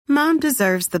Mom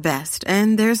deserves the best,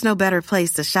 and there's no better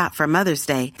place to shop for Mother's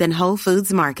Day than Whole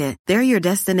Foods Market. They're your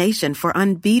destination for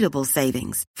unbeatable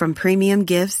savings, from premium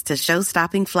gifts to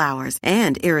show-stopping flowers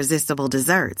and irresistible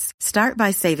desserts. Start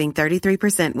by saving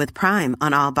 33% with Prime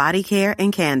on all body care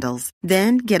and candles.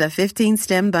 Then get a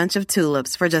 15-stem bunch of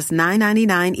tulips for just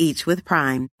 $9.99 each with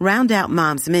Prime. Round out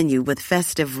Mom's menu with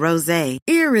festive rosé,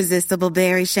 irresistible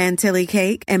berry chantilly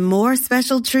cake, and more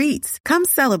special treats. Come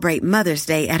celebrate Mother's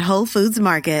Day at Whole Foods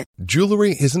Market.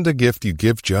 Jewelry isn't a gift you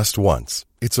give just once.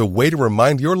 It's a way to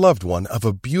remind your loved one of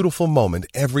a beautiful moment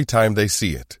every time they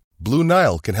see it. Blue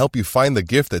Nile can help you find the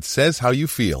gift that says how you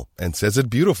feel and says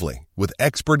it beautifully, with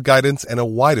expert guidance and a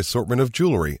wide assortment of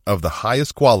jewelry of the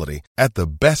highest quality at the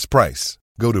best price.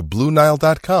 Go to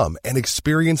BlueNile.com and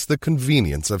experience the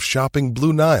convenience of shopping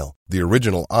Blue Nile, the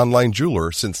original online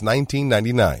jeweler since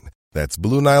 1999. That's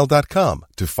BlueNile.com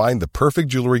to find the perfect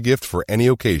jewelry gift for any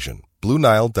occasion.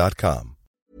 BlueNile.com.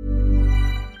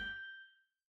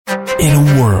 In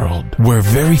a world where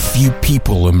very few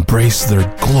people embrace their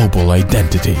global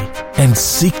identity and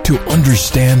seek to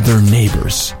understand their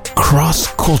neighbors,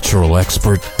 cross-cultural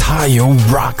expert Tayo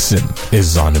Roxon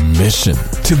is on a mission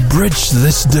to bridge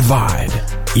this divide.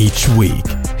 Each week,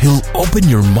 he'll open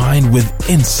your mind with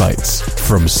insights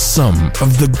from some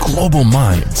of the global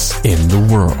minds in the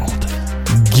world.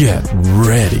 Get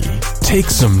ready,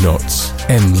 take some notes,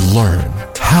 and learn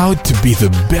how to be the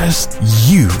best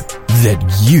you that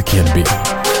you can be.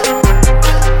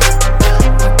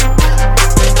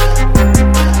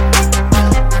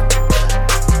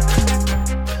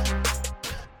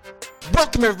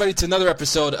 Welcome everybody to another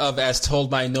episode of As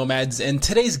Told by Nomads, and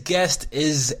today's guest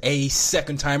is a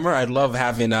second timer. I love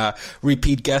having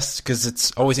repeat guests because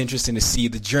it's always interesting to see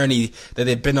the journey that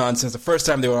they've been on since the first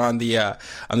time they were on the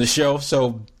show.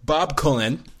 So Bob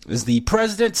Cullen is the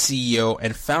president, CEO,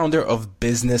 and founder of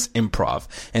Business Improv,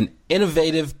 an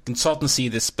innovative consultancy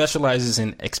that specializes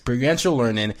in experiential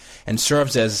learning and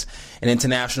serves as an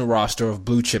international roster of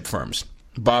blue chip firms.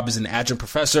 Bob is an adjunct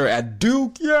professor at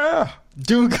Duke's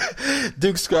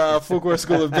Fuqua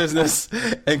School of Business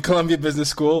and Columbia Business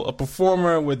School, a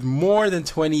performer with more than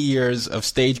 20 years of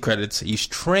stage credits. He's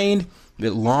trained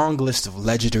with a long list of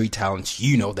legendary talents.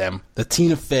 You know them, the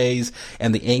Tina Feys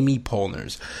and the Amy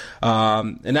Poehler's.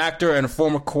 An actor and a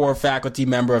former core faculty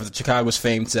member of the Chicago's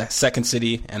famed Second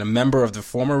City and a member of the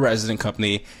former resident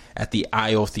company at the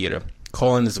I.O. Theater.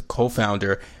 Cullen is a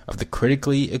co-founder of the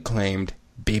critically acclaimed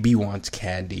Baby Wants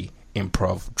Candy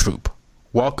improv troupe.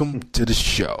 Welcome to the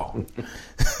show.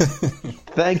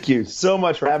 Thank you so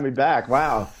much for having me back.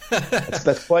 Wow,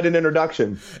 that's quite an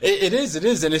introduction. It is,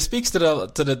 and it speaks to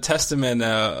the testament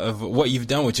of what you've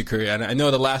done with your career. And I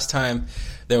know the last time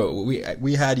that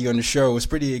we had you on the show was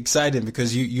pretty exciting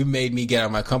because you made me get out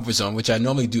of my comfort zone, which I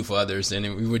normally do for others.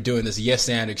 And we were doing this yes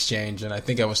and exchange, and I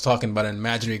think I was talking about an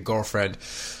imaginary girlfriend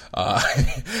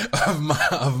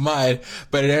of mine,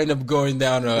 but it ended up going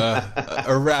down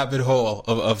a rabbit hole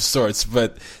of sorts.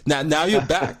 But now you're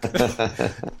back.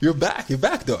 You're back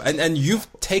though, and you've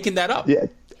taken that up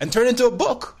and turned it into a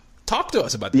book. Talk to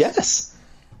us about that. Yes,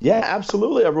 yeah,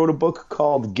 absolutely. I wrote a book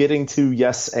called Getting to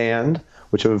Yes and,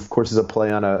 which of course is a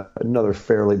play on another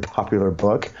fairly popular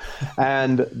book.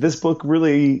 And this book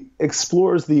really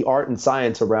explores the art and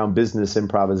science around business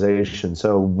improvisation.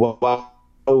 So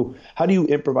how do you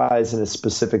improvise in a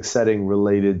specific setting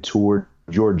related toward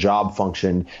your job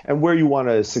function and where you want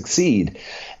to succeed?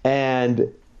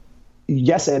 And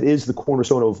yes, and is the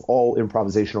cornerstone of all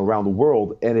improvisation around the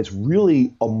world. And it's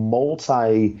really a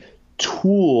multi-tool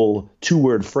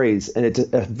two-word phrase. And it's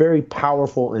a very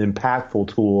powerful and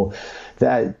impactful tool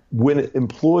that when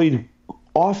employed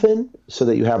often so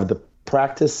that you have the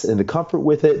practice and the comfort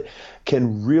with it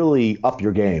can really up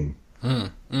your game.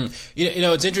 You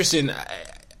know, it's interesting.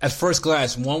 At first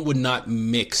glance, one would not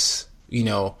mix,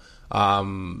 improv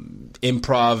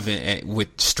with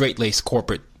straight-laced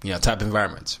corporate, type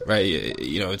environments, right?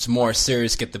 It's more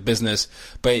serious, get the business.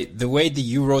 But the way that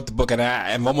you wrote the book, and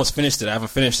I've almost finished it, I haven't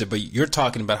finished it, but you're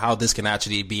talking about how this can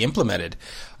actually be implemented.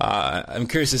 I'm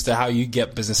curious as to how you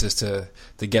get businesses to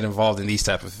get involved in these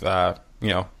type of,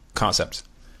 concepts.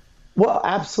 Well,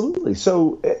 absolutely.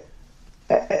 So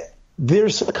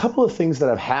there's a couple of things that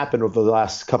have happened over the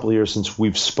last couple of years since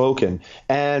we've spoken.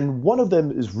 And one of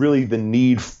them is really the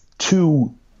need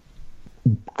to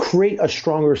create a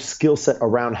stronger skill set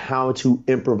around how to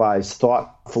improvise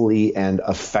thoughtfully and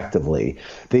effectively.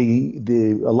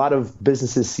 A lot of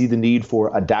businesses see the need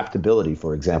for adaptability,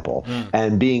 for example,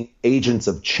 and being agents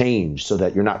of change so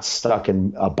that you're not stuck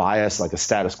in a bias like a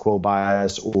status quo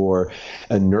bias or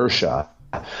inertia.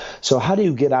 So how do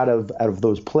you get out of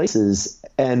those places?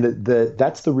 And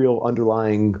that's the real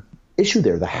underlying issue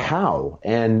there, the how.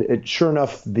 And sure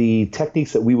enough, the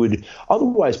techniques that we would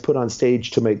otherwise put on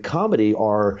stage to make comedy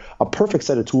are a perfect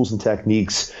set of tools and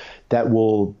techniques that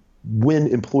will, when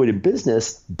employed in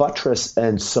business, buttress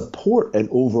and support an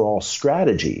overall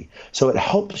strategy. So it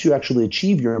helps you actually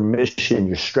achieve your mission,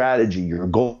 your strategy, your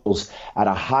goals at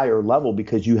a higher level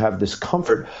because you have this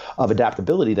comfort of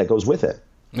adaptability that goes with it.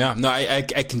 Yeah, no, I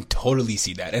can totally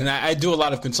see that. And I do a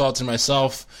lot of consulting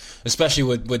myself, especially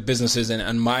with businesses. And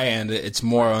on my end, it's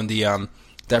more on the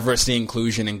diversity,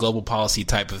 inclusion, and global policy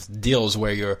type of deals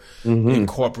where you're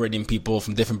incorporating people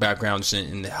from different backgrounds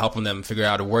and helping them figure out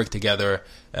how to work together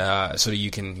so that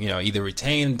you can, either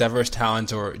retain diverse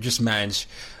talent or just manage,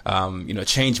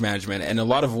 change management. And a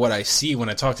lot of what I see when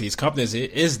I talk to these companies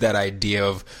is that idea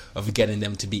of getting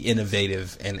them to be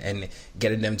innovative and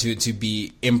getting them to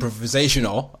be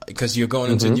improvisational because you're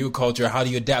going into a new culture. How do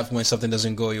you adapt when something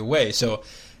doesn't go your way? So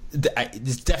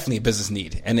it's definitely a business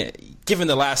need. And given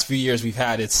the last few years we've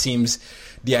had, it seems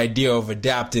the idea of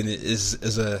adapting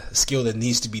is a skill that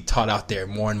needs to be taught out there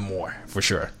more and more, for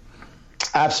sure.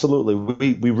 Absolutely.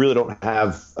 We really don't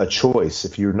have a choice.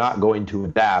 If you're not going to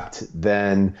adapt,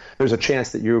 then there's a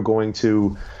chance that you're going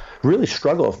to really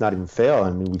struggle, if not even fail.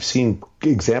 I mean, we've seen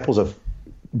examples of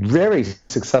very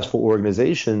successful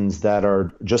organizations that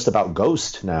are just about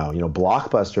ghost now.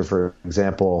 Blockbuster, for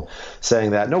example,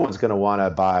 saying that no one's going to want to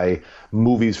buy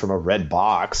movies from a red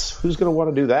box. Who's going to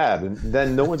want to do that? And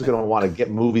then no one's going to want to get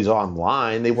movies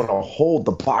online. They want to hold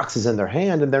the boxes in their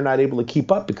hand, and they're not able to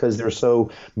keep up because they're so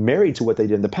married to what they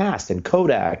did in the past. And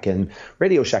Kodak and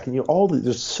Radio Shack, and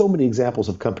there's so many examples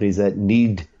of companies that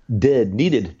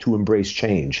needed to embrace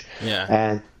change,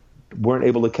 and weren't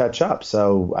able to catch up.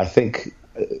 So I think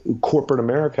corporate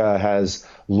America has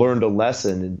learned a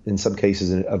lesson, in some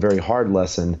cases a very hard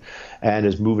lesson, and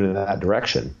is moving in that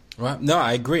direction. Well, no,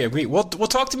 I agree. Well,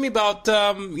 talk to me about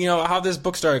how this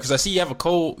book started, because I see you have a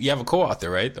co-author,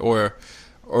 right? Or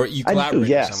you collaborate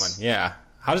with someone. Yeah.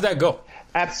 How did that go?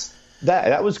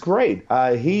 That was great.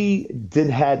 He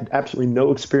had absolutely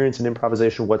no experience in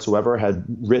improvisation whatsoever, had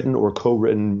written or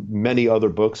co-written many other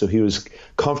books, so he was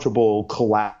comfortable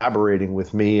collaborating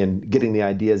with me and getting the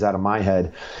ideas out of my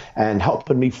head and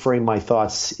helping me frame my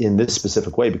thoughts in this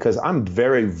specific way, because I'm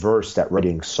very versed at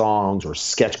writing songs or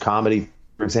sketch comedy,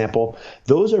 for example.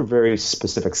 Those are very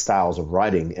specific styles of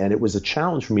writing, and it was a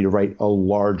challenge for me to write a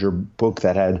larger book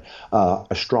that had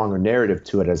a stronger narrative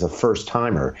to it as a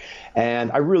first-timer.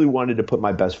 And I really wanted to put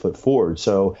my best foot forward.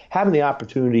 So having the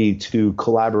opportunity to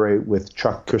collaborate with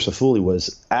Chuck Crisafulli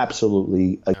was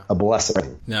absolutely a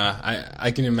blessing. No,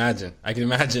 I can imagine.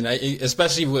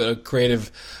 Especially with a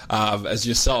creative as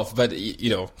yourself. But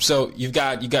so you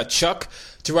got Chuck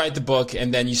to write the book,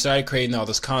 and then you started creating all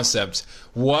those concepts.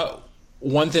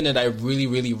 One thing that I really,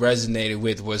 really resonated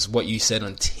with was what you said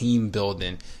on team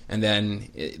building. And then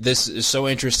this is so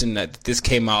interesting that this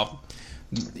came out.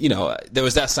 There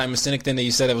was that Simon Sinek thing that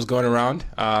you said that was going around.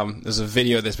 There's a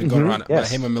video that's been going around about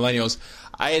him and millennials.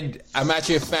 I'm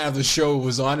actually a fan of the show it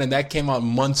was on, and that came out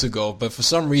months ago. But for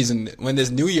some reason, when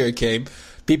this new year came,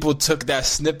 people took that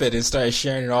snippet and started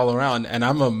sharing it all around. And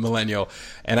I'm a millennial,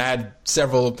 and I had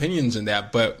several opinions on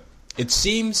that. But it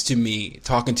seems to me,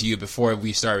 talking to you before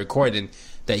we start recording,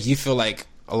 that you feel like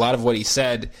a lot of what he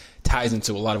said ties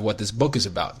into a lot of what this book is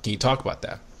about. Can you talk about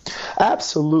that?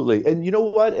 Absolutely. And you know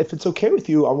what? If it's okay with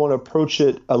you, I want to approach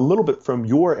it a little bit from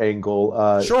your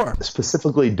angle, sure.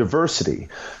 Specifically diversity.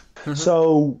 Mm-hmm.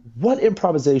 So what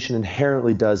improvisation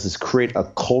inherently does is create a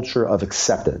culture of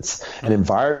acceptance, an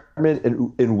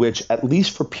environment in which, at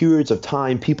least for periods of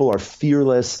time, people are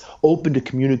fearless, open to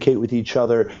communicate with each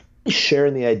other,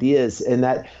 sharing the ideas, and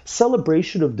that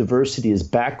celebration of diversity is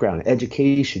background,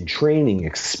 education, training,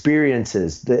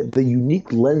 experiences, the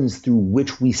unique lens through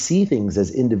which we see things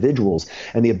as individuals,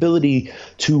 and the ability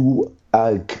to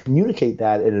communicate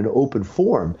that in an open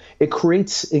form. It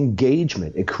creates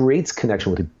engagement. It creates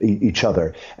connection with each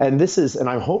other. And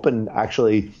I'm hoping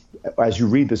actually, as you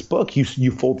read this book,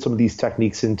 you fold some of these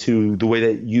techniques into the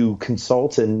way that you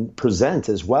consult and present,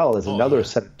 as well as another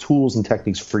set of tools and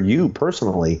techniques for you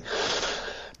personally.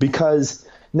 Because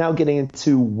now getting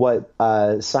into what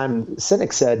Simon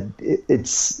Sinek said,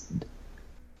 it's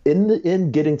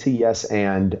in getting to yes,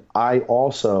 and I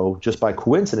also, just by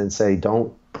coincidence, say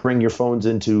don't bring your phones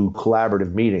into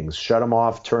collaborative meetings. Shut them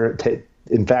off.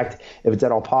 In fact, if it's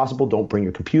at all possible, don't bring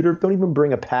your computer. Don't even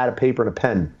bring a pad, a paper, and a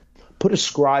pen. Put a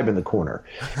scribe in the corner.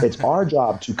 It's our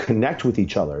job to connect with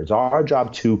each other. It's our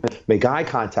job to make eye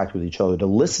contact with each other, to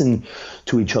listen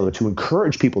to each other, to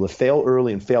encourage people to fail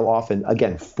early and fail often,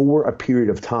 again, for a period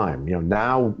of time.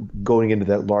 Now going into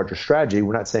that larger strategy,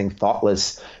 we're not saying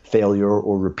thoughtless failure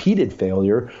or repeated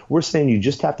failure. We're saying you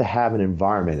just have to have an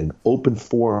environment, an open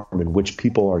forum in which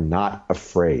people are not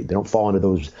afraid. They don't fall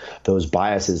into those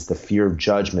biases, the fear of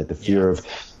judgment, the fear of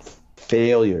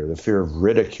failure, the fear of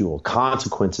ridicule,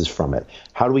 consequences from it.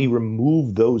 How do we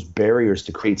remove those barriers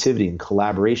to creativity and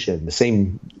collaboration?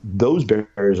 Those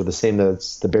barriers are the same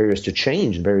as the barriers to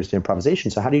change and barriers to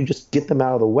improvisation. So how do you just get them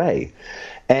out of the way?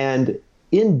 And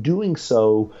in doing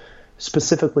so,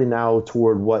 specifically now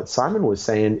toward what Simon was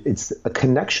saying, it's a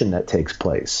connection that takes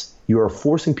place. You are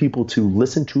forcing people to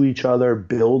listen to each other,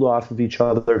 build off of each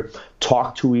other,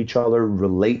 talk to each other,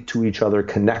 relate to each other,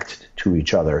 connect to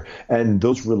each other. And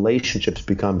those relationships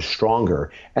become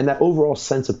stronger. And that overall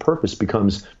sense of purpose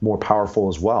becomes more powerful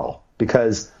as well,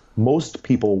 because most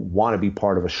people want to be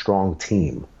part of a strong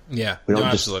team. Yeah, we don't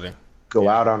absolutely go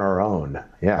out on our own.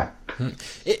 Yeah.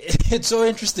 It's so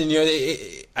interesting.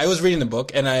 I was reading the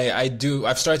book, and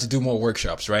I've started to do more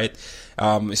workshops, right?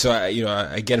 So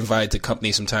I get invited to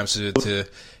companies sometimes to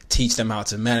teach them how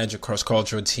to manage a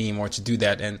cross-cultural team or to do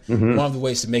that. And one of the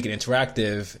ways to make it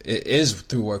interactive is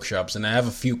through workshops. And I have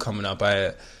a few coming up.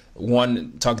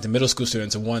 One talking to middle school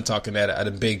students and one talking at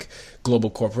a big global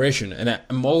corporation. And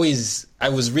I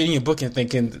was reading your book and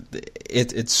thinking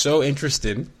it's so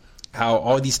interesting how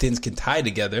all these things can tie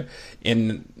together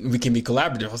and we can be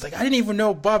collaborative. I was like, I didn't even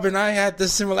know Bob and I had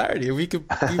this similarity. We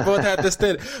both had this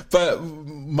thing. But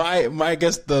I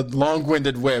guess the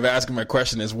long-winded way of asking my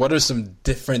question is, what are some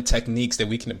different techniques that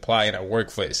we can apply in our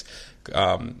workplace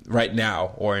right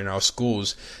now or in our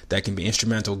schools that can be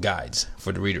instrumental guides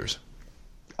for the readers?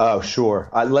 Oh, sure.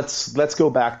 Let's go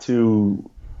back to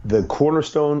the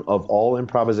cornerstone of all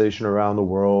improvisation around the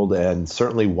world, and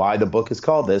certainly why the book is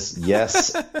called this,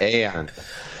 yes and.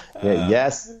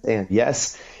 Yes and.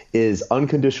 Yes is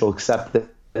unconditional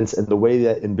acceptance, and the way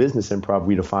that in business improv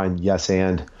we define yes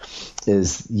and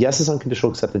is yes is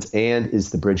unconditional acceptance, and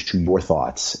is the bridge to your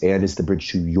thoughts, and is the bridge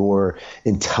to your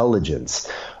intelligence.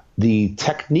 The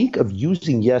technique of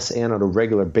using yes and on a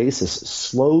regular basis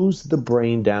slows the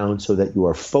brain down so that you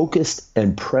are focused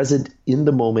and present in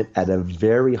the moment at a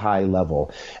very high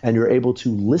level, and you're able to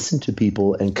listen to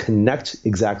people and connect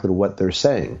exactly to what they're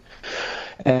saying.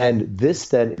 And this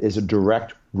then is a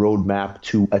direct roadmap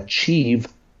to achieve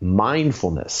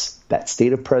mindfulness, that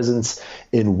state of presence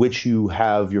in which you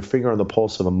have your finger on the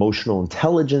pulse of emotional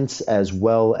intelligence as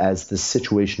well as the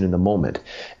situation in the moment.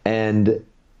 And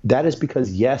that is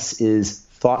because yes is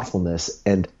thoughtfulness,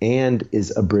 and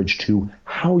is a bridge to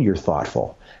how you're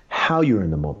thoughtful, how you're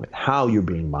in the moment, how you're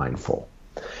being mindful.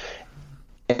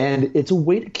 And it's a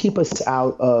way to keep us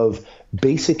out of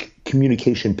basic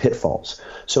communication pitfalls.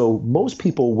 So most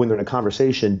people, when they're in a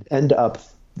conversation, end up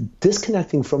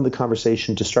disconnecting from the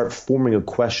conversation to start forming a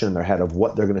question in their head of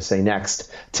what they're going to say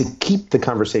next to keep the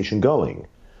conversation going.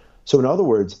 So in other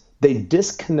words, they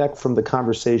disconnect from the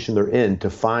conversation they're in to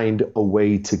find a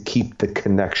way to keep the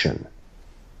connection.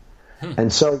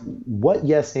 And so what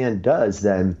yes and does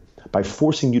then, by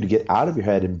forcing you to get out of your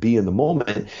head and be in the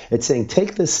moment, it's saying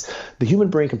take this, the human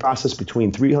brain can process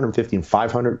between 350 and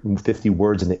 550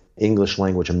 words in the English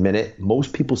language a minute.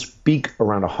 Most people speak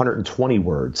around 120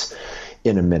 words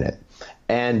in a minute.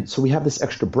 And so we have this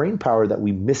extra brain power that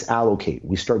we misallocate.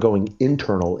 We start going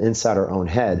internal inside our own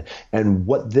head. And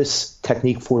what this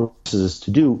technique forces us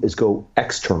to do is go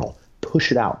external,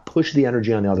 push it out, push the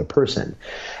energy on the other person.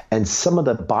 And some of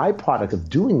the byproduct of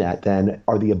doing that then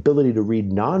are the ability to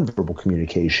read nonverbal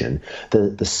communication,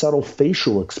 the subtle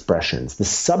facial expressions, the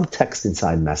subtext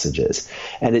inside messages.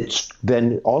 And it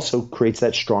then also creates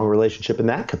that strong relationship in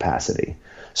that capacity.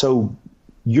 So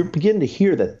you're beginning to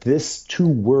hear that this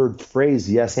two-word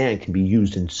phrase, yes and, can be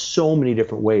used in so many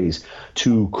different ways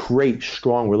to create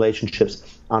strong relationships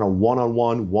on a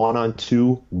one-on-one,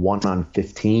 one-on-two,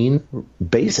 one-on-15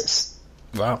 basis.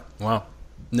 Wow.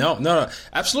 No,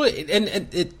 absolutely.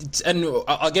 And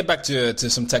I'll get back to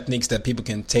some techniques that people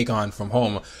can take on from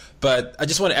home. But I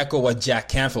just want to echo what Jack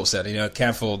Canfield said.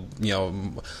 Canfield,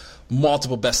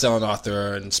 multiple best-selling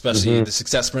author, and especially the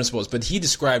Success Principles. But he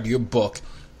described your book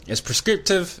as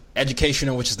prescriptive,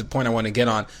 educational, which is the point I want to get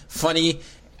on, funny,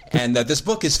 and that this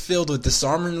book is filled with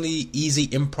disarmingly easy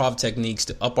improv techniques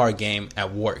to up our game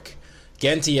at work.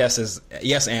 Get into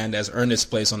yes and has earned its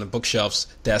place on the bookshelves,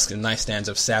 desks, and nightstands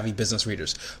of savvy business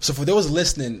readers. So for those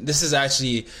listening, this is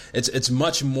actually it's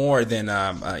much more than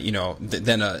a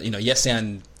yes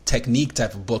and technique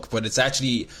type of book, but it's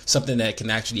actually something that can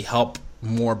actually help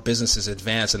more businesses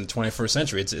advance in the 21st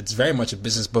century. It's very much a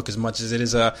business book as much as it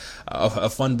is a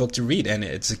fun book to read, and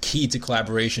it's a key to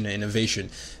collaboration and innovation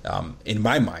in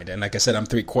my mind. And like I said, I'm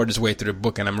 3/4 way through the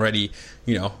book, and I'm ready,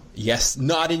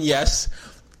 nodding yes.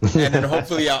 And then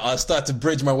hopefully I'll start to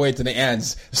bridge my way to the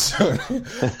ends soon.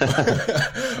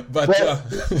 But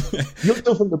you'll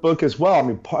know from the book as well. I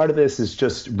mean, part of this is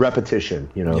just repetition.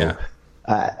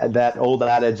 That old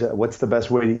adage: "What's the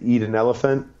best way to eat an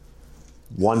elephant?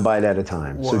 One bite at a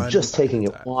time." So just taking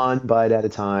it one bite at a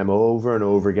time, over and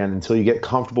over again, until you get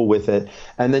comfortable with it,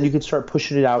 and then you can start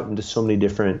pushing it out into so many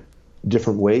different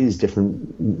ways,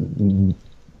 different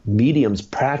mediums,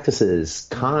 practices,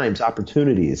 times,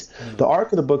 opportunities. The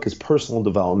arc of the book is personal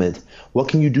development. What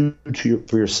can you do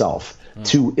for yourself?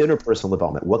 To interpersonal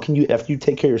development. What can you, after you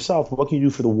take care of yourself, what can you do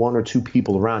for the one or two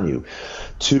people around you?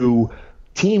 To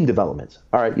team development.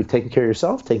 All right, you've taken care of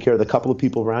yourself, taken care of the couple of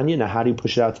people around you. Now, how do you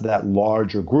push it out to that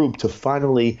larger group? To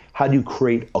finally, how do you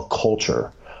create a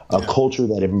culture? A culture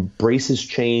that embraces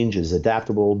change, is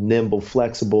adaptable, nimble,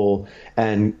 flexible,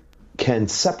 and can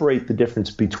separate the difference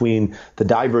between the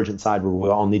divergent side where we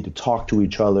all need to talk to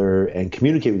each other and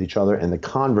communicate with each other, and the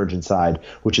convergent side,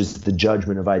 which is the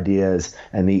judgment of ideas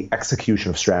and the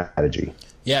execution of strategy.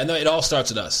 Yeah, no, it all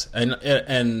starts with us.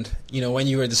 And when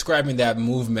you were describing that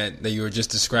movement that you were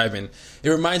just describing, it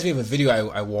reminds me of a video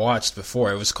I watched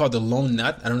before. It was called The Lone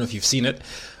Nut. I don't know if you've seen it,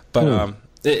 but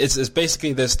it's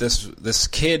basically this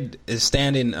kid is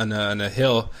standing on a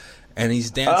hill, and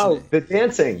he's dancing. Oh, the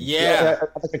dancing. Yeah.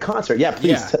 Like a concert. Yeah,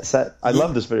 please. I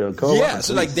love this video. Go on,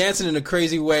 so like dancing in a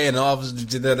crazy way, and all of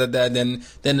then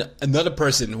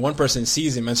one person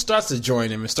sees him and starts to join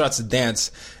him and starts to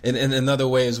dance in another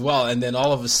way as well. And then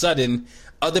all of a sudden,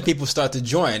 other people start to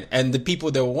join. And the people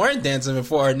that weren't dancing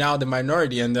before are now the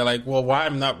minority. And they're like, well, why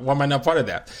am I not part of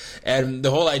that? And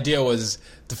the whole idea was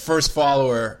the first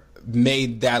follower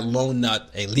made that lone nut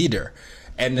a leader.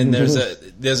 And then there's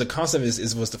a concept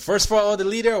was the first follower the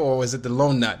leader, or was it the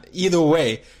lone nut? Either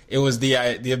way, it was the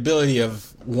ability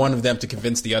of one of them to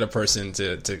convince the other person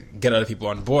to get other people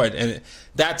on board. And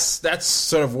that's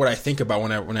sort of what I think about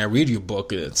when I read your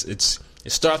book. It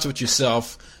starts with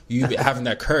yourself, you having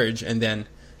that courage, and then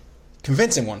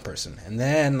convincing one person, and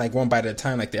then like one bite at a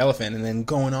time, like the elephant, and then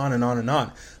going on and on and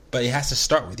on. But it has to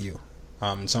start with you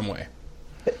in some way.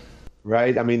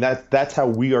 Right? I mean, that's how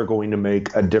we are going to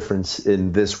make a difference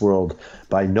in this world,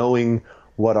 by knowing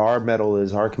what our mettle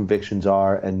is, our convictions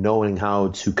are, and knowing how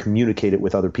to communicate it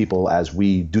with other people as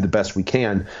we do the best we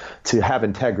can to have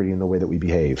integrity in the way that we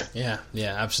behave. Yeah,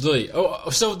 absolutely. Oh,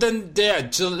 so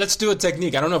let's do a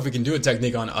technique. I don't know if we can do a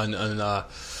technique on a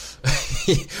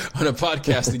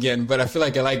podcast again, but I feel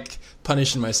like I like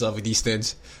punishing myself with these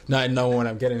things, not knowing what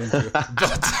I'm getting into. But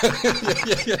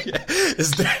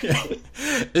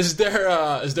is there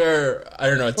I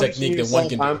don't know, a technique that one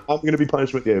can do? I'm going to be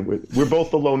punished with you. We're both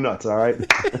the lone nuts, all right?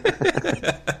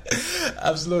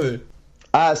 Absolutely.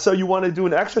 So you want to do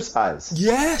an exercise?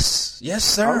 Yes,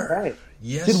 sir. All right.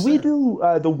 Yes. Did we do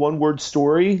the one-word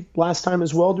story last time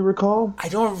as well, do you recall? I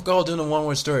don't recall doing a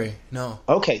one-word story, no.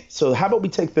 Okay, so how about we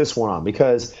take this one on?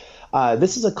 Because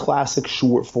this is a classic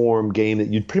short-form game that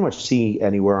you'd pretty much see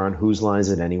anywhere on Whose Line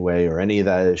Is It Anyway, or any of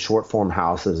the short-form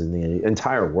houses in the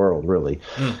entire world, really.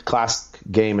 Classic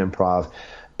game improv.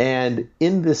 And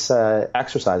in this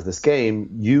exercise, this game,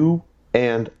 you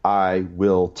and I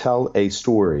will tell a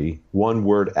story one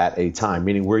word at a time,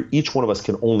 meaning where each one of us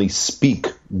can only speak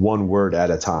one word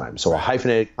at a time. So a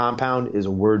hyphenated compound is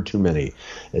a word too many.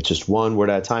 It's just one word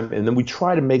at a time. And then we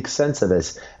try to make sense of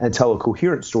this and tell a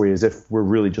coherent story as if we're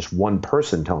really just one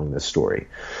person telling this story.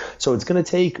 So it's going to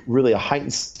take really a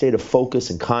heightened state of focus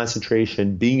and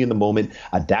concentration, being in the moment,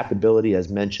 adaptability, as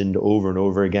mentioned over and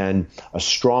over again, a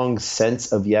strong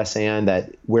sense of yes and,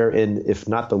 that wherein, if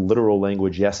not the literal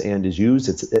language yes and is used,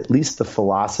 it's at least the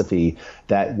philosophy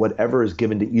that whatever is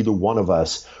given to either one of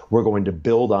us, we're going to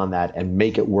build on that and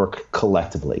make it work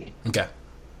collectively. Okay.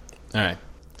 All right.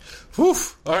 Whew.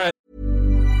 All right.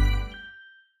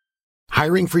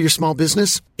 Hiring for your small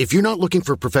business? If you're not looking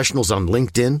for professionals on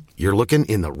LinkedIn, you're looking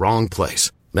in the wrong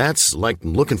place. That's like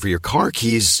looking for your car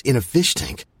keys in a fish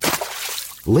tank.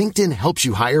 LinkedIn helps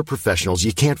you hire professionals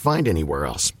you can't find anywhere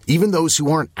else, even those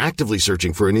who aren't actively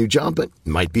searching for a new job but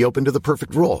might be open to the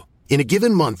perfect role. In a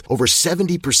given month, over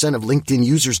 70% of LinkedIn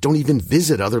users don't even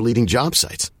visit other leading job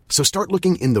sites. So start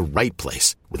looking in the right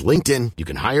place. With LinkedIn, you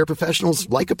can hire professionals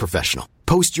like a professional.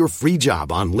 Post your free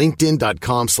job on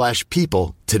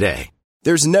linkedin.com/people today.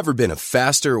 There's never been a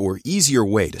faster or easier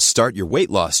way to start your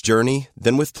weight loss journey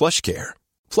than with PlushCare.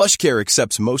 PlushCare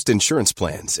accepts most insurance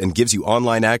plans and gives you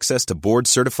online access to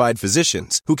board-certified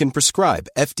physicians who can prescribe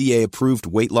FDA-approved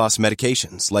weight loss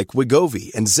medications like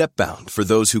Wegovy and Zepbound for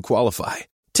those who qualify.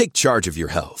 Take charge of your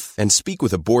health and speak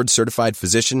with a board-certified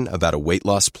physician about a weight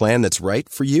loss plan that's right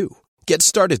for you. Get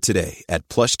started today at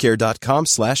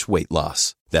plushcare.com/weight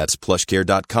loss. That's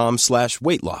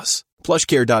plushcare.com/weight loss.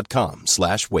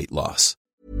 plushcare.com/weight loss.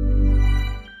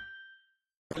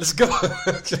 Let's go.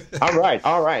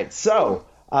 All right. So,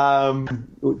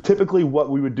 typically what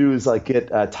we would do is like get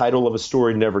a title of a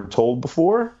story never told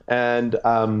before and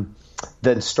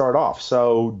then start off.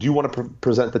 So do you want to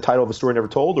present the title of a story never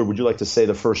told, or would you like to say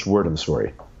the first word in the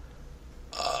story?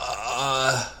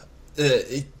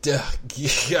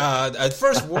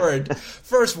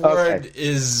 First word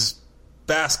is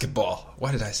basketball.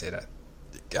 Why did I say that?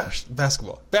 Gosh,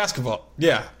 basketball.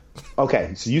 Yeah.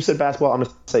 Okay, so you said basketball. I'm going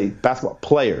to say basketball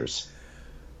players.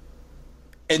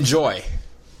 Enjoy.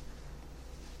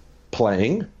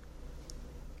 Playing.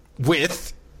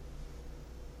 With.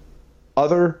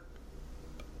 Other.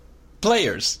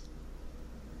 Players.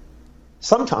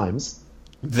 Sometimes.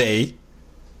 They.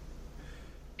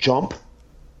 Jump.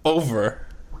 Over.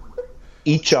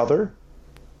 Each other.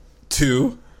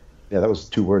 To. Yeah, that was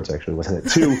 2 words actually, wasn't it?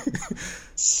 To.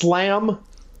 Slam.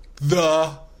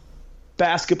 The.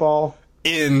 Basketball.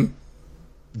 In.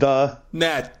 The.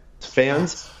 Net.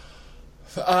 Fans.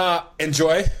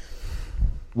 Enjoy.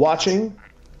 Watching.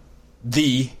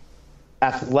 The.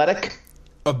 Athletic.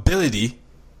 Ability.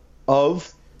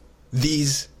 Of.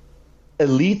 These.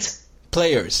 Elite.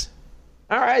 Players.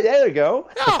 All right, there you go.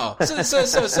 No, so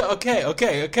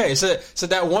okay. So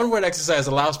that one word exercise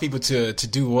allows people to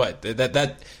do what?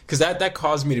 Because that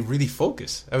caused me to really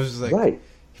focus. I was like, right,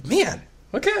 man,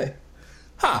 okay,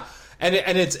 huh? And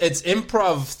it's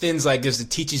improv things like this that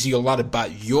teaches you a lot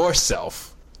about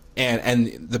yourself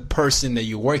and the person that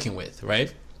you're working with,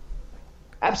 right?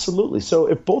 Absolutely. So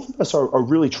if both of us are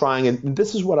really trying, and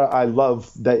this is what I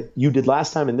love that you did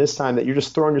last time and this time, that you're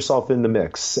just throwing yourself in the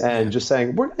mix and just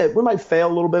saying, we might fail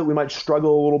a little bit, we might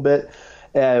struggle a little bit,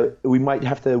 we might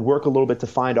have to work a little bit to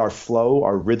find our flow,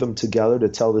 our rhythm together to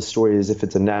tell this story as if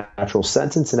it's a natural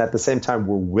sentence, and at the same time,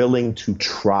 we're willing to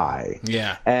try.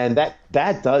 Yeah. And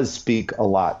that does speak a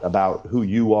lot about who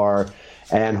you are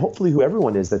and hopefully who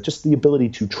everyone is, that just the ability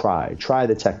to try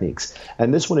the techniques.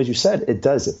 And this one, as you said, it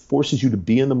forces you to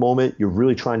be in the moment. You're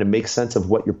really trying to make sense of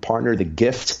what your partner, the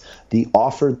gift, the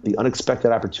offer, the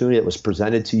unexpected opportunity that was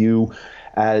presented to you,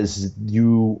 as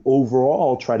you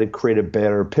overall try to create a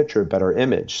better picture, a better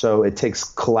image. So it takes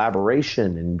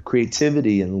collaboration and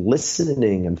creativity and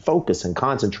listening and focus and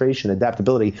concentration,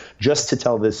 adaptability, just to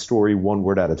tell this story one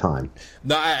word at a time.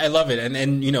 No, I love it.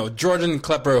 And you know, Jordan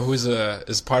Klepper, who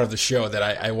is part of the show that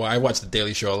I watch The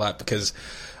Daily Show a lot because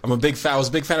I was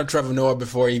a big fan of Trevor Noah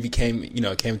before he came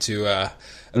to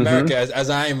America, as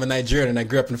I am a Nigerian and I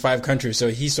grew up in 5 countries, so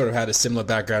he sort of had a similar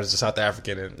background as a South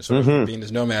African and sort of being this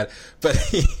nomad. But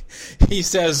he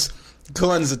says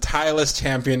Cullen's a tireless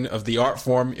champion of the art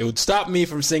form. It would stop me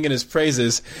from singing his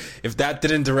praises if that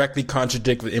didn't directly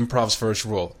contradict with improv's first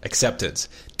rule, acceptance.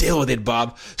 Deal with it,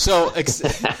 Bob. So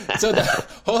the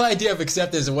whole idea of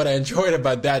acceptance and what I enjoyed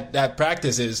about that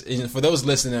practice is, for those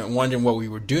listening and wondering what we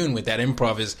were doing with that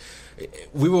improv, is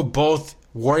we were both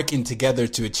working together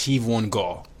to achieve one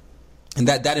goal. And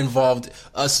that involved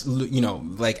us,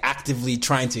 like actively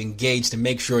trying to engage to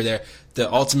make sure that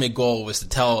the ultimate goal was to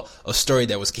tell a story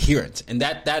that was coherent. And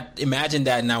that imagine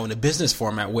that now in a business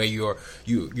format where you're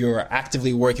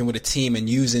actively working with a team and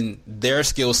using their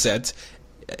skill set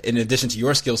in addition to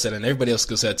your skill set and everybody else's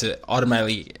skill set to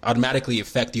automatically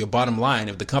affect your bottom line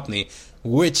of the company,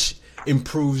 which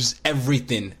improves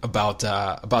everything about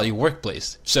your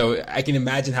workplace. So I can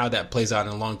imagine how that plays out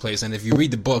in a long place. And if you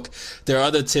read the book, there are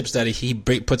other tips that he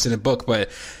puts in the book, but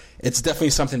it's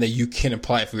definitely something that you can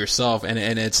apply for yourself. And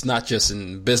it's not just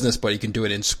in business, but you can do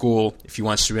it in school if you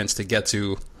want students to get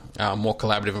to more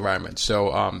collaborative environments.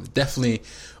 So definitely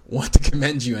want to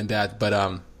commend you on that, but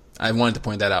I wanted to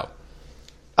point that out.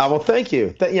 Well, thank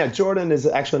you. Jordan is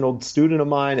actually an old student of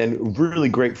mine and a really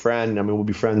great friend. I mean, we'll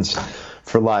be friends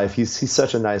for life. He's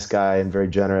such a nice guy and very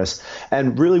generous.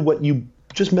 And really what you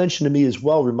just mentioned to me as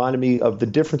well reminded me of the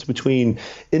difference between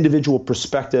individual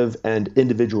perspective and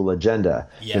individual agenda.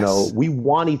 Yes. We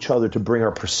want each other to bring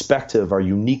our perspective, our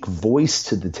unique voice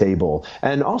to the table.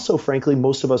 And also, frankly,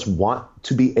 most of us want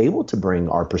to be able to bring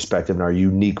our perspective and our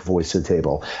unique voice to the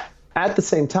table. At the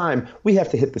same time, we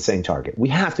have to hit the same target. We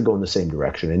have to go in the same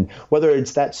direction. And whether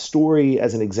it's that story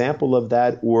as an example of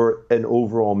that or an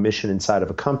overall mission inside of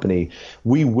a company,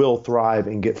 we will thrive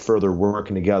and get further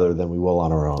working together than we will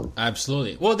on our own.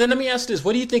 Absolutely. Well, then let me ask this.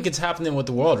 What do you think is happening with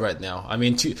the world right now? I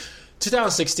mean,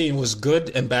 2016 was good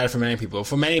and bad for many people.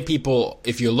 For many people,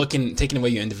 if you're taking away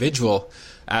your individual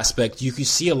aspect, you could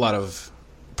see a lot of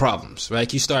problems,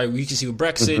 right? You could see with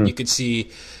Brexit, you could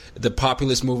see the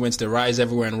populist movements that rise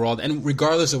everywhere in the world. And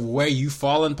regardless of where you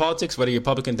fall in politics, whether you're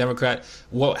Republican, Democrat,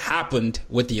 what happened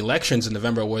with the elections in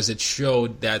November was it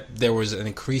showed that there was an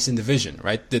increase in division,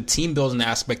 right? The team building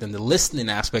aspect and the listening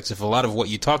aspects of a lot of what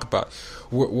you talk about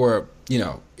were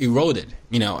eroded,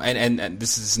 and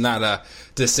this is not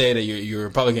to say that you're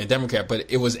Republican and Democrat, but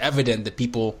it was evident that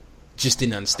people just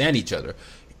didn't understand each other.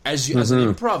 As an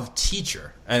improv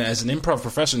teacher and as an improv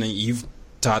professional, you've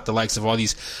taught the likes of all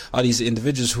these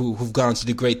individuals who've gone on to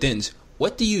do great things.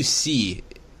 What do you see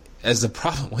as the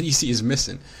problem? What do you see as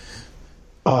missing?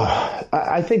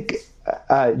 I think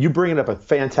you bring up a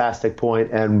fantastic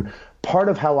point, and part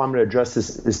of how I'm going to address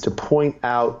this is to point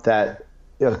out that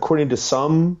according to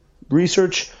some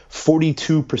research,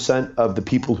 42% of the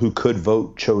people who could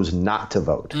vote chose not to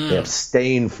vote. They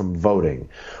abstained from voting,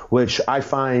 which I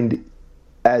find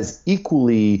as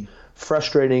equally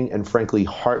frustrating and frankly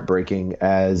heartbreaking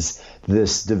as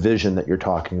this division that you're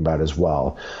talking about as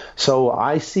well. So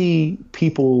I see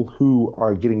people who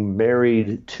are getting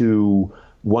married to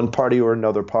one party or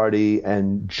another party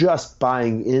and just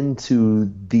buying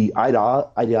into the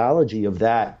ideology of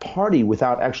that party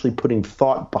without actually putting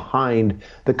thought behind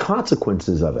the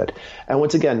consequences of it. And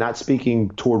once again, not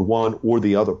speaking toward one or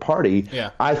the other party,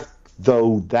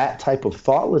 though that type of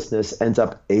thoughtlessness ends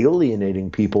up alienating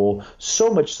people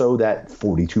so much so that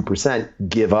 42%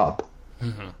 give up.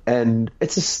 And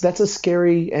that's a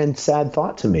scary and sad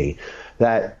thought to me,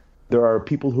 that there are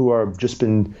people who are just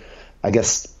been, I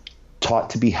guess,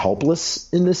 taught to be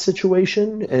helpless in this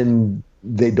situation and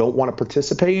they don't want to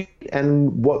participate.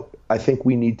 And what I think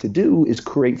we need to do is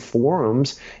create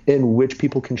forums in which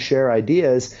people can share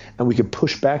ideas and we can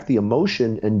push back the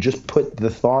emotion and just put the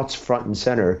thoughts front and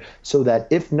center so that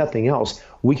if nothing else,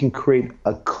 we can create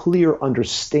a clear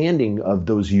understanding of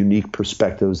those unique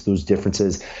perspectives, those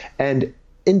differences. And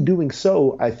in doing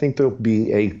so, I think there'll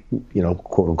be a,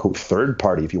 quote unquote, third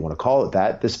party, if you want to call it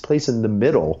that, this place in the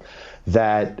middle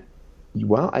that,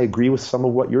 well, I agree with some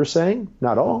of what you're saying.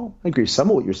 Not all. I agree with some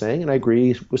of what you're saying, and I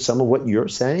agree with some of what you're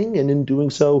saying. And in doing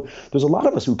so, there's a lot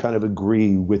of us who kind of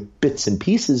agree with bits and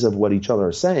pieces of what each other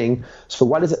are saying. So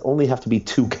why does it only have to be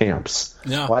two camps?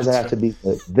 No, why does it have to be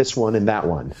this one and that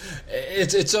one?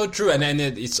 It's so true, and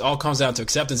it all comes down to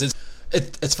acceptance.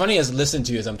 It's funny as listening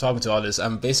to you as I'm talking to all this.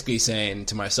 I'm basically saying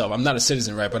to myself, I'm not a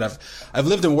citizen, right? But I've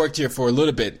lived and worked here for a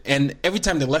little bit, and every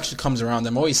time the election comes around,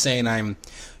 I'm always saying I'm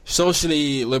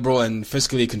socially liberal and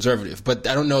fiscally conservative, but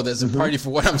I don't know there's a party for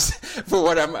what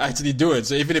I'm actually doing.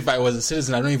 So even if I was a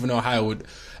citizen, I don't even know how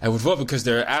I would vote, because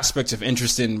there are aspects of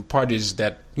interest in parties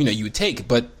that you would take.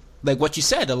 But like what you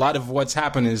said, a lot of what's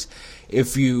happened is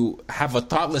if you have a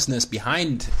thoughtlessness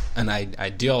behind an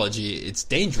ideology, it's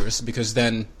dangerous, because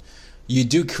then you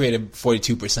do create a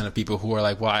 42% of people who are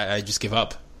like, well, I just give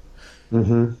up.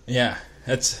 Yeah.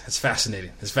 That's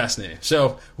fascinating. It's fascinating.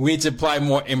 So we need to apply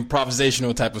more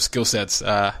improvisational type of skill sets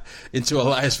into our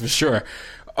lives for sure.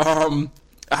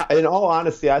 In all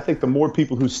honesty, I think the more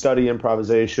people who study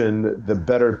improvisation, the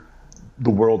better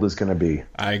the world is going to be.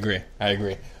 I agree.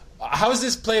 How is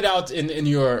this played out in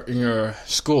your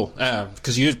school?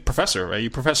 Because you're a professor, right? You're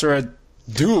a professor at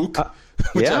Duke.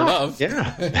 Which I love.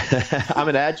 Yeah. I'm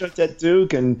an adjunct at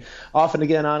Duke and off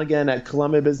and on again at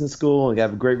Columbia Business School. And I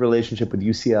have a great relationship with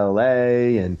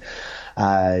UCLA and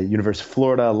University of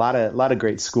Florida, a lot of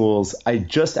great schools. I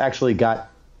just actually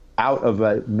got out of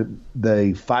the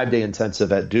 5-day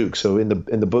intensive at Duke. So in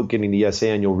the book, Getting to Yes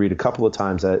And, you'll read a couple of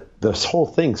times that this whole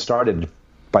thing started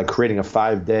by creating a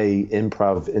 5-day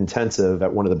improv intensive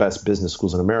at one of the best business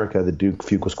schools in America, the Duke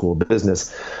Fuqua School of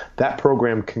Business. That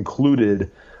program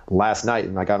concluded last night,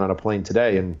 and I got on a plane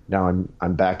today, and now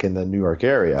I'm back in the New York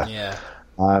area. Yeah.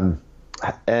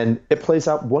 And it plays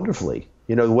out wonderfully.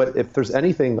 If there's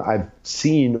anything I've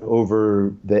seen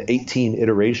over the 18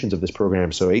 iterations of this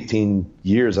program, so 18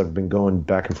 years I've been going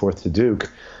back and forth to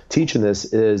Duke teaching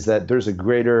this, is that there's a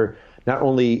greater not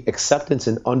only acceptance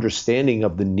and understanding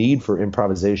of the need for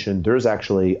improvisation, there's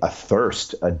actually a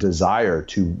thirst, a desire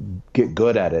to get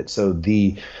good at it. So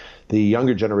the the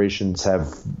younger generations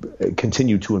have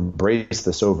continued to embrace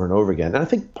this over and over again. And I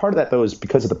think part of that, though, is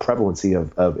because of the prevalency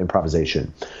of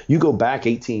improvisation. You go back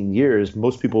 18 years,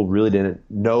 most people really didn't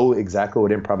know exactly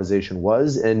what improvisation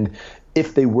was. And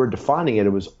if they were defining it, it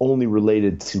was only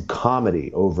related to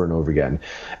comedy over and over again.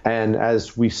 And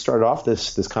as we started off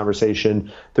this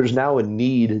conversation, there's now a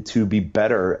need to be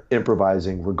better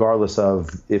improvising, regardless of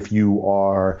if you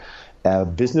are a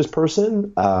business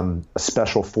person,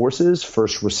 special forces,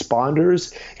 first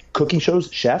responders, cooking shows,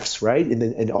 chefs, right?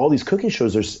 And all these cooking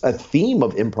shows, there's a theme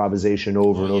of improvisation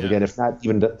over and over again, if not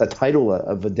even a title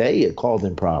of a day called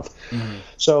improv. Mm-hmm.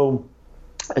 So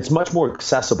it's much more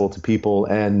accessible to people,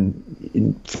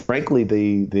 and frankly,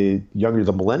 the younger,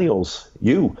 the millennials,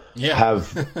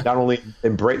 have not only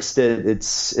embraced it,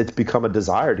 it's become a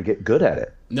desire to get good at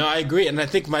it. No, I agree, and I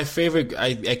think my favorite,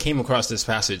 I came across this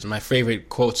passage, my favorite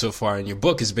quote so far in your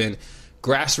book has been,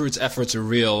 grassroots efforts are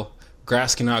real,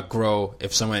 grass cannot grow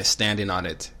if someone is standing on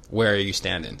it. Where are you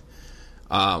standing?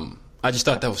 I just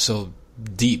thought that was so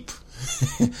deep.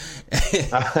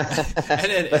 It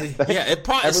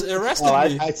arrested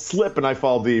me. I slip and I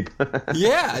fall deep.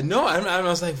 I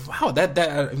was like, wow,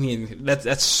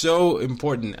 that's so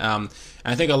important.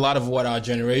 I think a lot of what our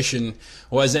generation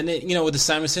was, and with the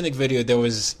Simon Sinek video, there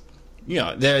was,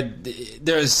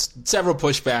 there's several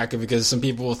pushback because some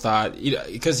people thought,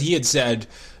 because he had said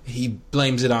he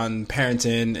blames it on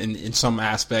parenting in some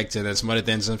aspect, and then some other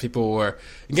things. Some people were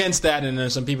against that, and then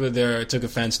some people there took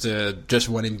offense to just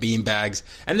wanting beanbags.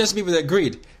 And there's some people that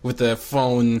agreed with the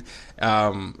phone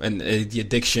and the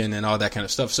addiction and all that kind of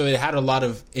stuff. So it had a lot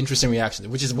of interesting reactions,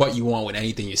 which is what you want with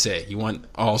anything you say. You want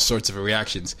all sorts of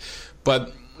reactions.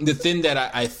 But the thing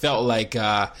that I felt like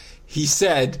he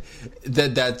said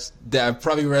that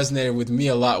probably resonated with me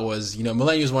a lot was,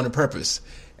 millennials want a purpose.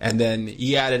 And then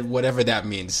he added whatever that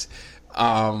means.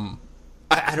 I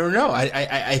don't know.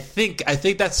 I think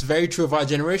that's very true of our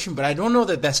generation, but I don't know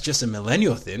that that's just a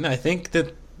millennial thing. I think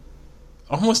that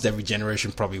almost every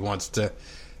generation probably wants to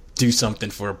do something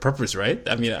for a purpose, right?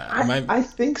 I mean, I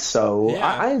think so. Yeah.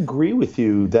 I agree with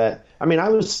you that. I mean, I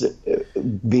was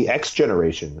the X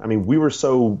generation. I mean, we were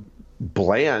so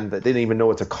bland that they didn't even know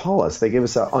what to call us. They gave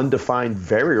us an undefined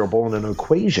variable in an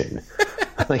equation.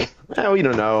 Like, we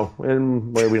don't know,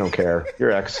 and we don't care.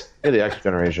 You're X. You're the X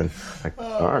generation. Like,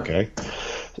 okay.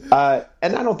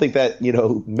 And I don't think that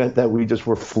meant that we just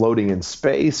were floating in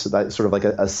space. So that's sort of like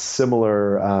a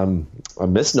similar a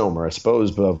misnomer, I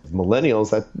suppose, of millennials.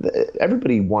 That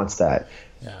everybody wants that.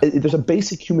 Yeah. There's a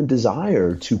basic human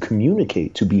desire to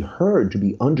communicate, to be heard, to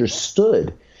be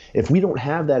understood. If we don't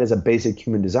have that as a basic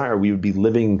human desire, we would be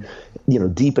living,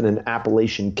 deep in an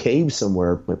Appalachian cave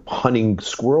somewhere, hunting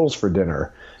squirrels for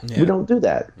dinner. Yeah. We don't do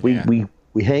that.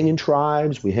 We hang in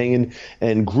tribes, we hang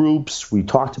in groups, we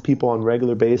talk to people on a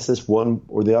regular basis, one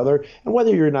or the other. And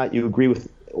whether or not you agree with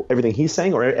everything he's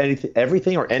saying or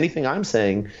everything or anything I'm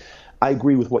saying, I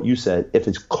agree with what you said. If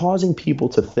it's causing people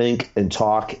to think and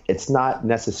talk, it's not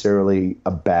necessarily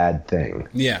a bad thing.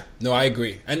 Yeah, no, I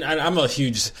agree. And I'm a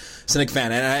huge Sinek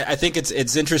fan. And I think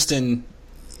it's interesting.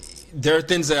 There are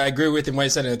things that I agree with in what he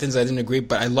said and things I didn't agree.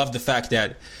 But I love the fact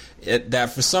that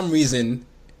for some reason,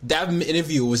 that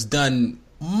interview was done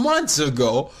months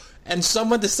ago. And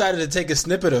someone decided to take a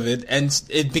snippet of it, and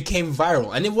it became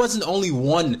viral. And it wasn't only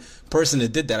one person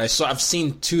that did that. I've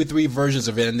seen 2 or 3 versions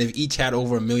of it, and they've each had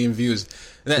over 1 million views.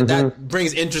 That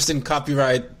brings interesting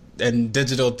copyright and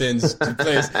digital things to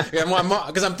place.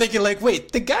 Because I'm thinking, like,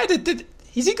 wait, the guy that did,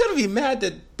 is he going to be mad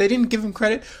that they didn't give him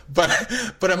credit? But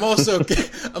I'm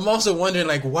also wondering,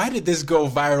 like, why did this go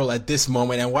viral at this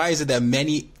moment, and why is it that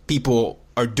many people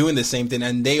are doing the same thing,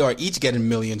 and they are each getting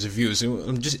millions of views?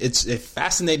 It's a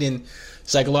fascinating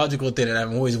psychological thing, and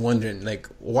I'm always wondering, like,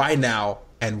 why now,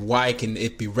 and why can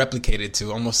it be replicated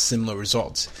to almost similar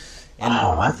results?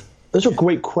 And, those are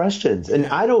great questions, and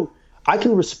I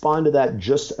can respond to that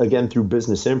just again through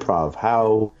business improv.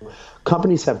 How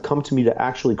companies have come to me to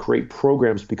actually create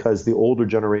programs because the older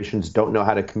generations don't know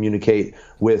how to communicate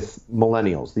with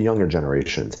millennials, the younger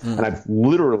generations. And I've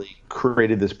literally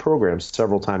created this program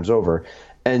several times over.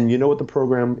 And you know what the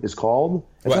program is called?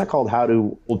 It's not called How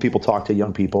Do Old People Talk to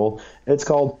Young People. It's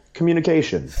called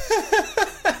Communication.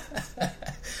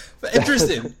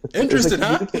 Interesting,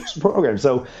 huh? Communication program.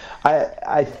 So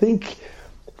I think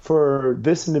for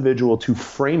this individual to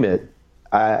frame it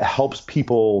helps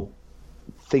people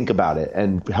think about it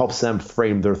and helps them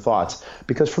frame their thoughts.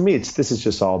 Because for me, this is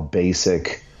just all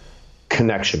basic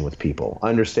connection with people,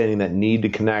 understanding that need to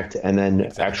connect, and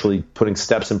then actually putting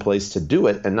steps in place to do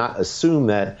it, and not assume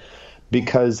that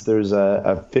because there's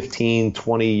a 15,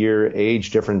 20-year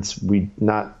age difference, we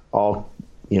not all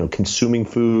consuming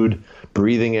food,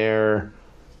 breathing air,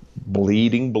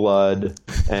 bleeding blood,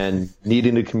 and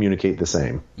needing to communicate the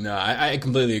same. No, I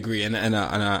completely agree, and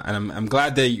I'm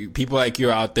glad that people like you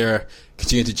are out there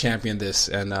continue to champion this,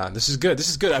 and this is good. This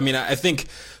is good. I mean, I think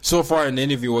so far in the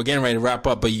interview, we're getting ready to wrap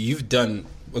up, but you've done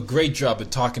a great job of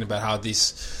talking about how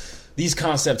these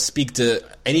concepts speak to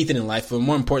anything in life, but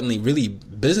more importantly, really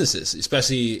businesses,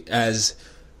 especially as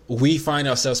we find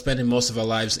ourselves spending most of our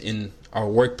lives in our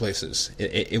workplaces.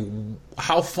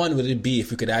 How fun would it be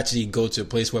if we could actually go to a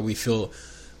place where we feel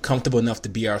comfortable enough to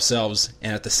be ourselves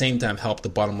and at the same time help the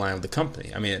bottom line of the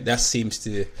company? I mean, that seems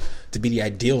to be the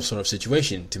ideal sort of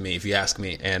situation to me, if you ask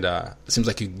me. And it seems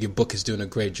like your book is doing a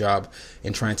great job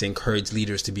in trying to encourage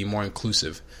leaders to be more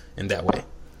inclusive in that way.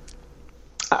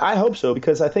 I hope so,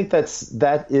 because I think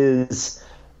that is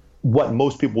what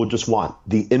most people would just want,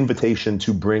 the invitation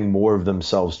to bring more of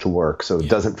themselves to work. So it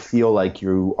doesn't feel like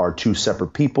you are two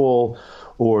separate people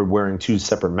or wearing two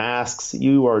separate masks.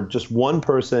 You are just one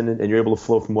person, and you're able to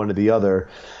flow from one to the other.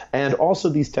 And also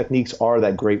these techniques are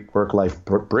that great work-life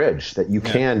bridge that you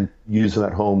can use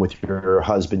at home with your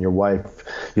husband, your wife,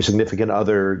 your significant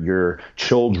other, your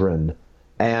children.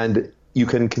 And you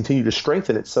can continue to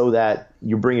strengthen it so that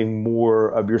you're bringing more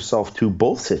of yourself to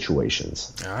both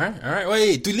situations. All right.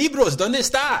 Wait, tu libros, ¿dónde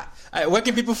está? Where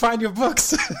can people find your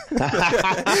books? Where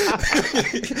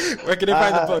can they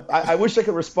find the book? I wish I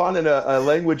could respond in a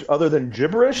language other than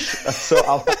gibberish, so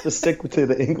I'll have to stick to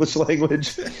the English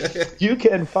language. You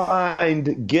can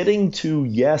find Getting to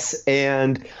Yes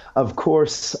And, of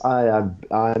course,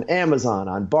 on Amazon,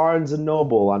 on Barnes &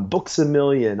 Noble, on Books A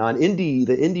Million, on the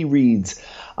Indie Reads,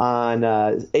 on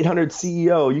 800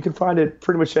 CEO. You can find it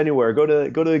pretty much anywhere.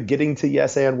 Go to Getting to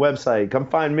Yes And website. Come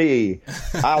find me.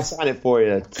 I'll sign it for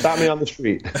you. Stop me on the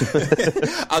street.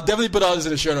 I'll definitely put all this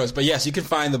in the show notes. But yes, you can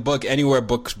find the book anywhere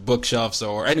bookshelves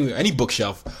or any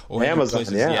bookshelf or Amazon.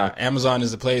 Yeah, Amazon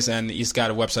is the place, and he's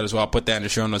got a website as well. I'll put that in the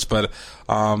show notes. But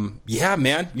yeah,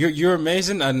 man, you're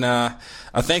amazing, and I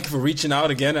thank you for reaching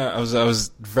out again. I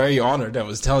was very honored. I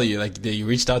was telling you that you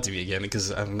reached out to me again,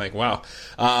 because I'm like, wow.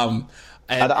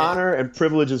 The honor and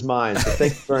privilege is mine. So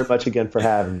thank you very much again for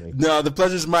having me. No, the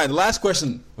pleasure is mine. The last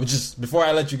question, which is before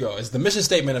I let you go, is the mission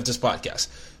statement of this podcast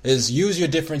is use your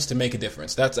difference to make a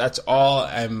difference. That's all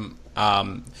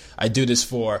I do this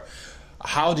for.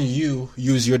 How do you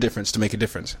use your difference to make a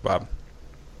difference, Bob?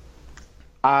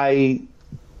 I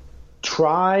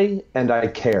try and I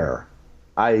care.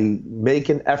 I make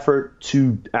an effort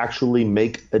to actually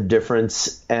make a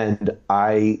difference, and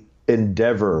I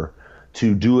endeavor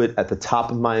to do it at the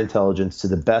top of my intelligence, to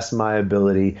the best of my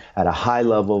ability, at a high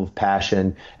level of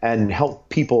passion, and help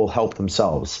people help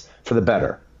themselves for the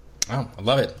better. Oh, I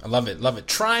love it.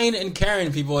 Trying and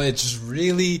caring, people. It's just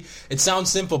really, it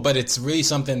sounds simple, but it's really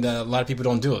something that a lot of people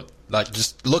don't do. Like,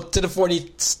 just look to the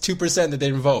 42% that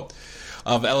didn't vote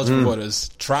of eligible voters,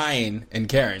 trying and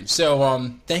caring.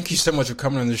 So thank you so much for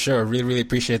coming on the show. I really, really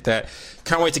appreciate that.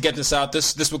 Can't wait to get this out.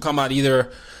 This will come out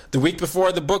either the week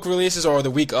before the book releases or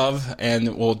the week of,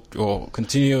 and we'll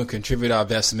continue and contribute our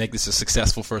best to make this a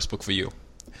successful first book for you.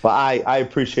 Well, I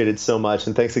appreciate it so much,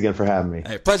 and thanks again for having me.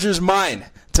 Hey, pleasure is mine.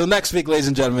 Till next week, ladies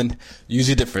and gentlemen, use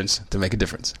your difference to make a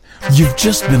difference. You've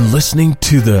just been listening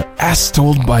to the As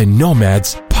Told by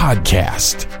Nomads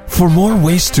podcast. For more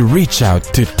ways to reach out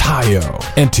to Tayo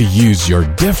and to use your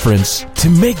difference to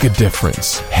make a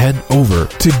difference, head over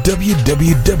to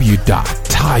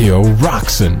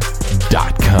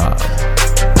www.tayoroxen.com.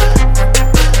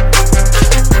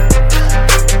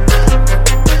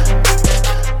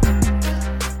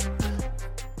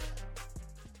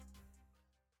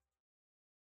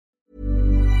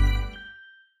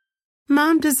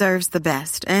 Mom deserves the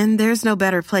best, and there's no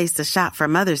better place to shop for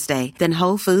Mother's Day than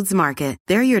Whole Foods Market.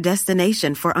 They're your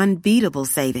destination for unbeatable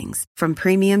savings, from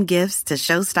premium gifts to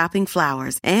show-stopping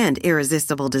flowers and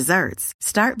irresistible desserts.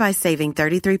 Start by saving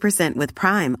 33% with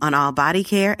Prime on all body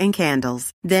care and candles.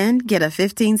 Then get a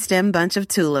 15-stem bunch of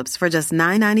tulips for just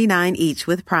 $9.99 each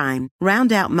with Prime.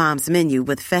 Round out Mom's menu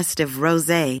with festive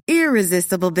rosé,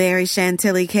 irresistible berry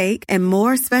chantilly cake, and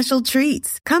more special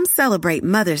treats. Come celebrate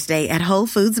Mother's Day at Whole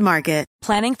Foods Market.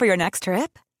 Planning for your next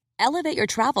trip? Elevate your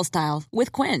travel style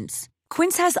with Quince.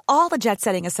 Quince has all the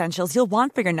jet-setting essentials you'll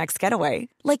want for your next getaway,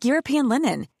 like European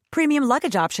linen, premium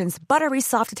luggage options, buttery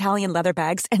soft Italian leather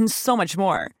bags, and so much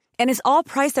more. And is all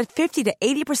priced at 50 to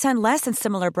 80% less than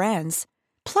similar brands.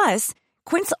 Plus,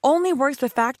 Quince only works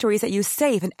with factories that use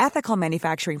safe and ethical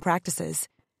manufacturing practices.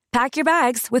 Pack your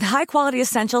bags with high-quality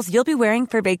essentials you'll be wearing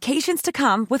for vacations to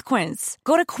come with Quince.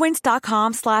 Go to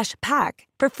quince.com/pack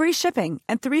for free shipping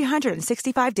and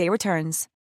 365-day returns.